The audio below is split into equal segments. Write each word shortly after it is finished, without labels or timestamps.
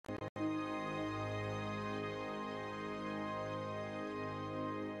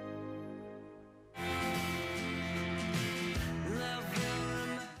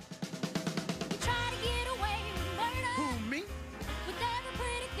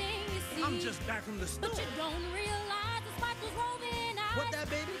just back from the store. But you don't realize the sparkles roving eyes. What that,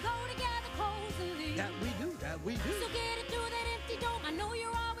 baby? We go together cozily. That we do, that we do. So get it through that empty dome. I know you're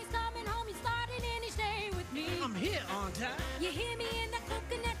always coming home. You started in each day with me. I'm here on time. You hear me in that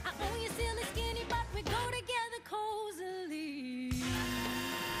coconut. I owe you silly skinny, but we go together cozily.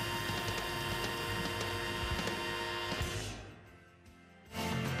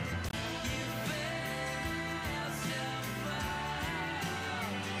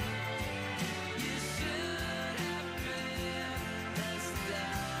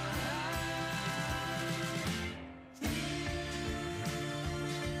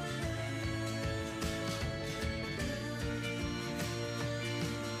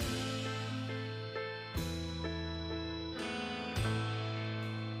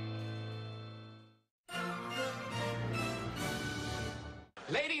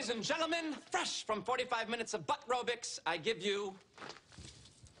 Ladies and gentlemen, fresh from 45 minutes of butt aerobics, I give you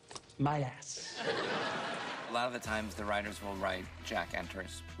my ass. A lot of the times the writers will write Jack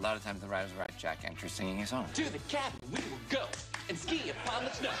Enters. A lot of times the writers write Jack Enters singing his own. To the cabin we will go and ski upon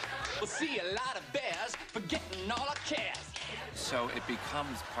the snow. We'll see a lot of bears, forgetting all our cares. So it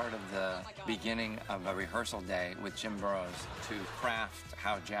becomes part of the beginning of a rehearsal day with Jim Burrows to craft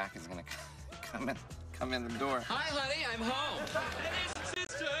how Jack is going to come in the door. Hi, honey, I'm home.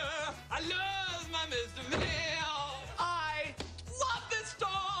 Sister, I love my Mr. Mill. I love this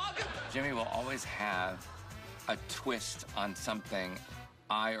dog. Jimmy will always have a twist on something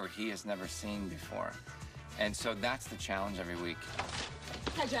I or he has never seen before. And so that's the challenge every week.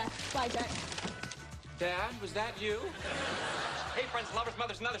 Hi, Jack. Bye, Jack. Dad, was that you? Hey, friends, lovers,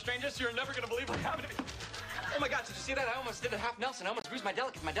 mothers, and other strangers, you're never gonna believe what happened to me. Oh my God, did you see that? I almost did a half Nelson. I almost bruised my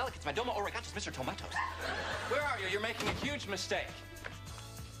delicates, my domo oregatus, Mr. Tomatoes. Where are you? You're making a huge mistake.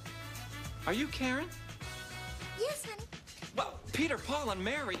 Are you Karen? Yes, honey. Well, Peter, Paul, and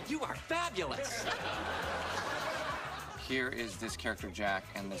Mary, you are fabulous. Here is this character Jack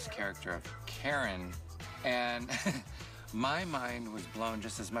and this character of Karen. And my mind was blown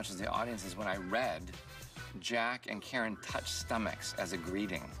just as much as the audience's when I read Jack and Karen touch stomachs as a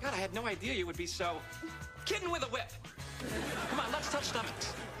greeting. God, I had no idea you would be so kidding with a whip. Come on, let's touch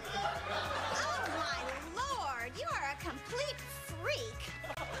stomachs. Oh, my Lord. You are a complete freak.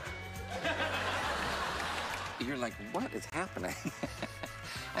 You're like, what is happening?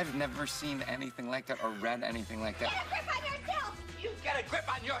 I've never seen anything like that or read anything like that. Get a grip on yourself. You get a grip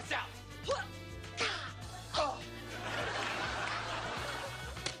on yourself. Oh.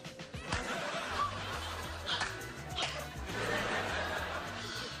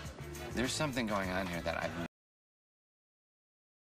 There's something going on here that I've